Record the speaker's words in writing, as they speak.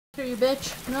Here, you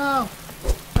bitch. No.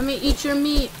 Let me eat your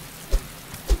meat.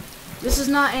 This is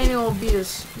not animal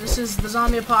abuse. This is the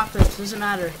zombie apocalypse. Doesn't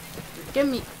matter. Give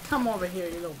me. Come over here,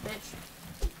 you little bitch.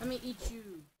 Let me eat you.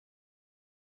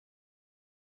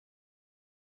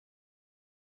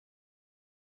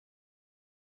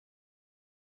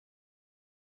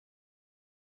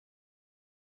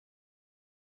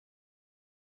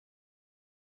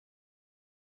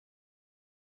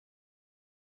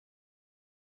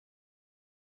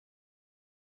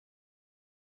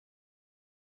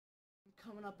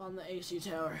 Coming up on the AC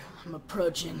tower. I'm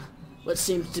approaching what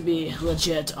seems to be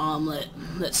legit omelet.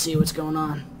 Let's see what's going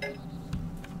on.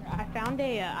 I found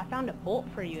a bolt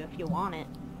for you if you want it.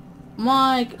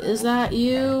 Mike, is that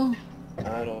you?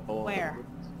 I don't know. Where?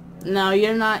 No,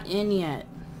 you're not in yet.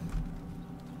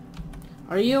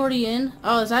 Are you already in?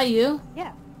 Oh, is that you?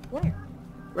 Yeah. Where?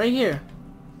 Right here.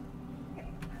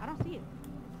 I don't see you.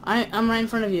 I'm right in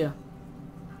front of you.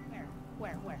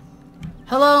 Where?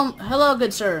 Hello,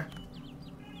 good sir.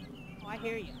 Oh, I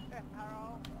hear you.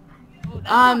 Oh, that's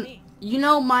not me. You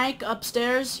know Mike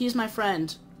upstairs? He's my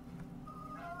friend.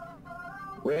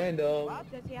 Random.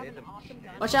 Does he have an awesome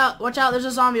gun? Watch out, there's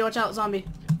a zombie, watch out, zombie.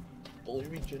 Fully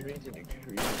regenerates and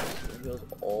increases heals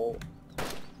all.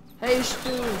 Hey,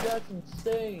 Dude, that's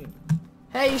insane.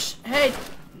 hey,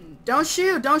 don't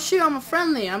shoot, I'm a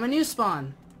friendly, I'm a new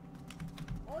spawn.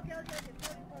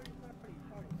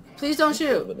 Please don't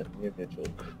shoot.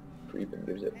 Creeping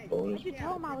gives it bonus. Did you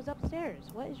tell him I was upstairs?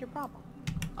 What is your problem?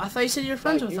 I thought you said you were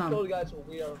friends with You him. told guys what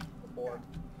we are before.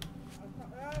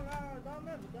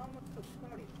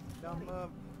 Don't move.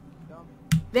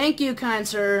 Thank you, kind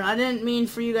sir. I didn't mean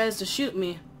for you guys to shoot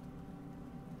me.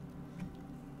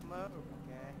 Move.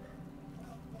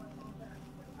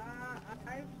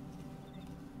 Okay.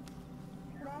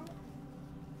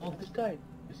 Oh, this guy.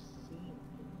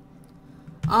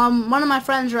 One of my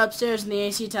friends are upstairs in the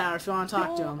AC tower if you want to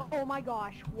talk to him. Oh my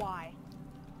gosh, why?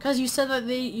 Cause you said that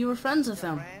you were friends with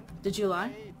him. Did you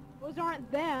lie? Those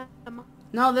aren't them.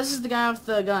 No, this is the guy with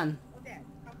the gun.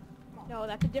 No,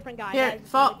 that's a different guy. Here, That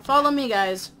is follow me,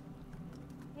 guys.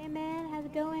 Hey man, how's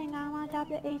it going? I'm on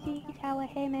top of the AC tower.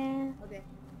 Hey man.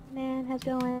 Man, how's it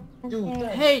going? Dude,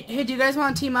 Hey, do you guys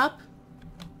want to team up?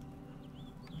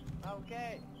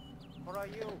 Okay. What are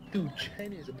you? Dude,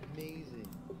 Chen is amazing.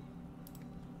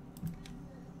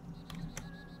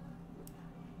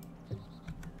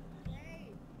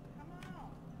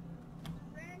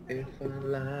 If I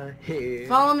lie here.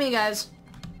 Follow me, guys.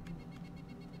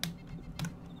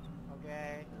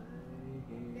 Okay.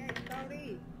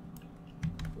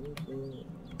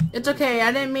 It's okay.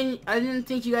 I didn't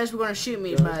think you guys were gonna shoot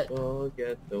me, but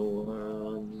Forget the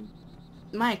one.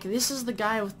 Mike, this is the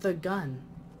guy with the gun.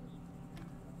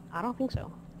 I don't think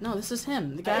so. No, this is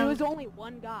him. The guy. There was only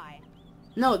one guy.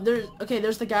 No,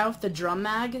 there's the guy with the drum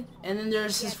mag, and then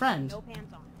there's He his had friend. No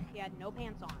pants on. He had no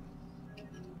pants on.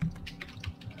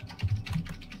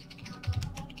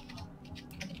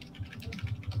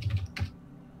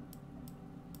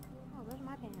 Oh, those are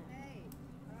my pants.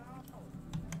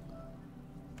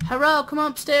 Hello, come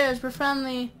upstairs. We're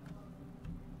friendly.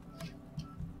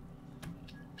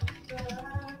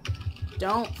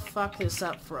 Don't fuck this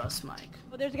up for us, Mike.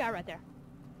 Oh, there's a guy right there.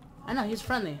 I know he's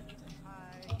friendly.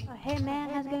 Oh, hey man,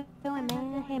 how's it going,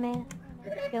 man? Hey man,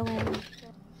 how's it going?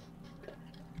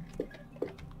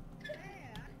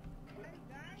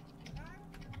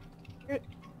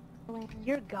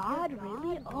 You're God,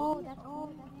 really? Oh, that's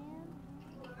cool,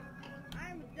 man.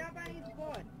 I'm Japanese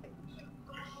boy.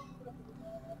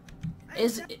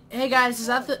 Hey guys, is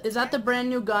that the brand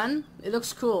new gun? It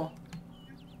looks cool.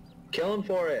 Kill him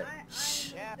for it.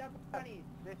 Yeah, Japanese.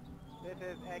 This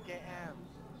is AKM.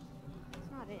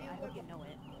 That's not it. I hope you know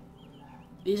it.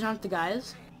 These aren't the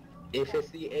guys? If it's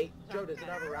the 8, Joe, does it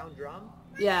have a round drum?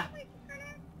 Yeah.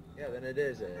 Yeah, then it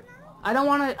is it.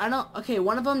 Okay,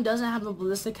 one of them doesn't have a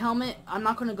ballistic helmet. I'm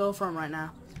not gonna go for him right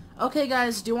now. Okay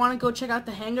guys, do you want to go check out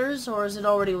the hangars, or is it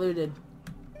already looted?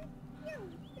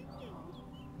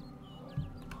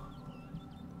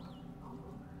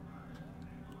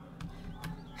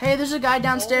 Hey, there's a guy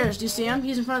downstairs. Do you see him?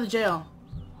 He's in front of the jail.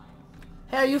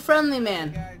 Hey, are you friendly,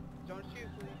 man? Guys, don't shoot,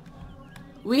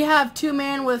 please. We have 2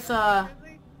 man with, Yeah,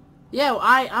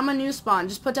 I'm a new spawn.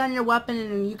 Just put down your weapon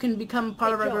and you can become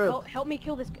part of our group. Help me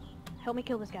kill this guy. Help me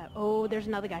kill this guy. Oh, there's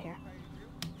another guy here.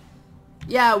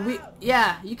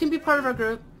 Yeah, you can be part of our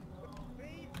group.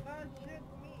 Please don't shoot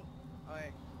me.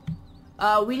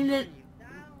 Okay.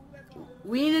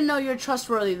 We need to know you're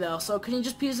trustworthy though. So can you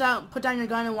just put down your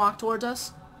gun and walk towards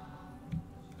us?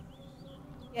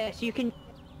 Yes, you can.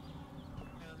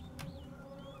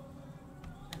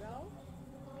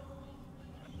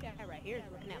 Yeah, right here is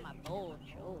looking at my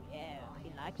bulge. Oh yeah,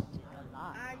 he likes it a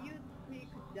lot. You speak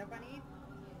Japanese?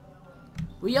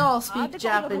 We all speak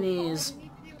Japanese.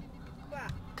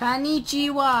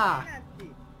 Konnichiwa.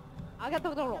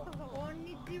 Konnichiwa.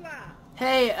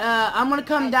 Hey, I'm gonna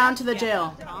come down to the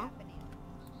jail. Huh?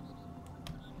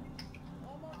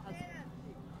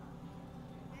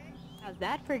 How's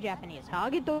that for Japanese?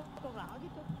 Hagito.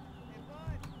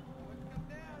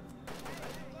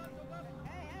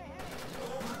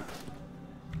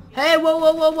 Hey, whoa,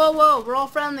 whoa, whoa, whoa, whoa. We're all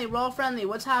friendly. We're all friendly.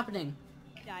 What's happening?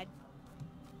 I died.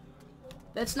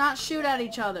 Let's not shoot at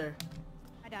each other.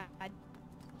 I died.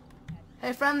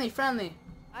 Hey, friendly, friendly.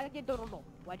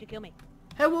 Why'd you kill me?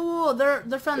 Hey, whoa, whoa, whoa.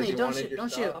 They're friendly. Don't shoot. Don't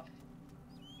shoot.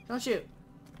 Don't shoot.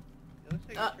 It looks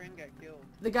like your friend got killed.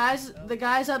 The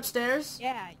guys upstairs.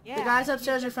 Yeah. The guys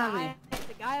upstairs are friendly.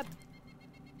 The guy up.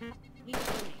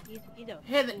 He's over.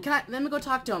 Hey, let me go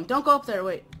talk to him. Don't go up there.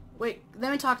 Wait.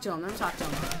 Let me talk to him.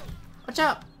 Watch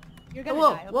out. You're gonna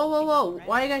Whoa, die. whoa. Right?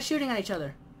 Why are you guys shooting at each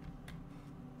other?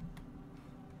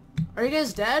 Are you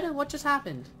guys dead? What just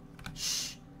happened?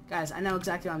 Shh. Guys, I know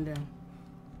exactly what I'm doing.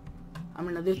 I'm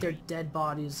gonna loot their dead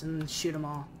bodies and shoot them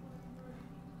all.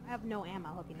 I have no ammo.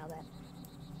 I hope you know that.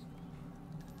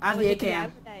 I have the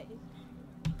AKM.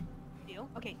 Deal?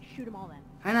 Okay, shoot them all then.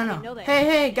 I don't know. know that.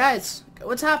 Hey, guys.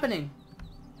 What's happening?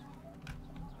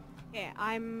 Okay,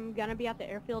 I'm gonna be at the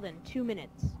airfield in 2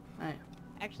 minutes. Alright.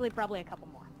 Actually, probably a couple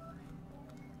more.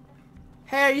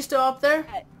 Hey, are you still up there?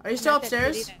 Are you still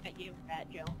upstairs?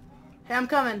 Joe. Hey, I'm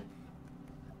coming.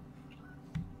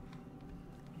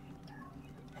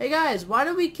 Hey guys, why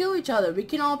do we kill each other? We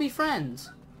can all be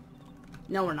friends.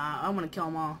 No, we're not. I'm gonna kill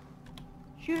them all.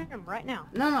 Shoot him right now.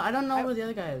 No, I don't know where the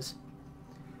other guy is.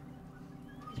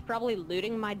 He's probably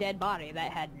looting my dead body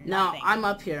that had No, nothing. I'm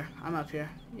up here.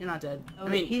 You're not dead. Oh, I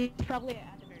mean, he's probably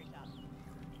at the very top.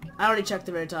 I already checked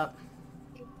the very top.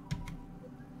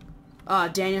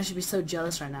 Daniel should be so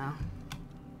jealous right now.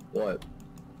 What?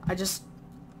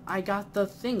 I got the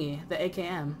thingy, the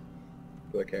AKM.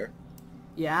 Do I care?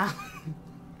 Yeah.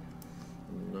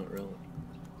 Not really.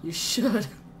 You should. I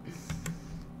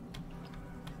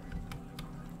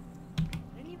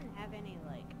didn't even have any,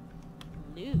 like,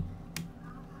 loot.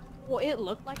 Well, it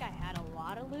looked like I had a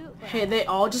lot of loot, but Hey, they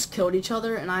all just killed each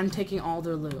other, and I'm taking all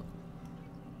their loot.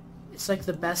 It's like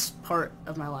the best part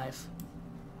of my life.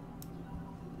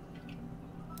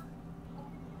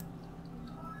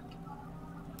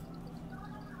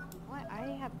 What? I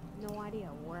have no idea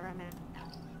where I'm at.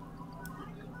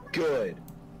 Good.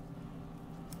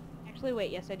 Actually,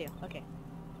 wait, yes I do. Okay.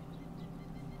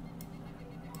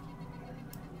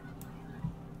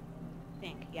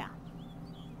 Think, yeah.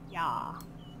 Yeah,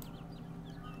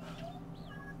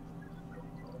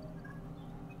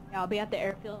 I'll be at the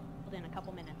airfield in a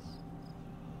couple minutes.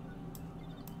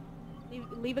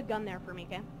 Leave a gun there for me,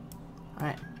 okay?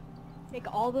 Alright.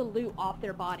 Take all the loot off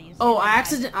their bodies. Oh, I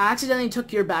accidentally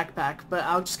took your backpack, but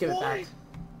I'll just give it back.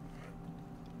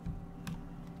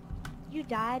 You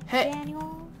died, Hey.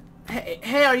 Daniel?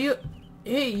 Hey, are you...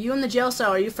 Hey, you in the jail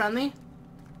cell, are you friendly?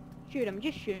 Shoot him,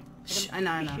 just shoot him. Shh, I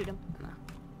know. Just shoot him. I know.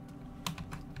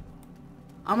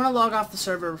 I'm gonna log off the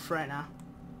server for right now.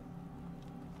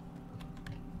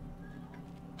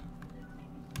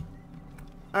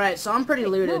 Alright, so I'm pretty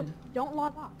looted. No, don't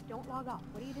log off. Don't log off.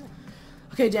 What are you doing?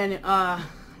 Okay, Daniel,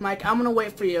 Mike, I'm gonna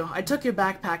wait for you. I took your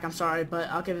backpack, I'm sorry, but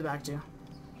I'll give it back to you.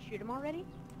 Shoot him already?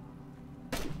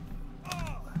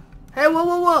 Hey,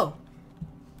 whoa.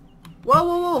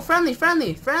 Whoa, friendly.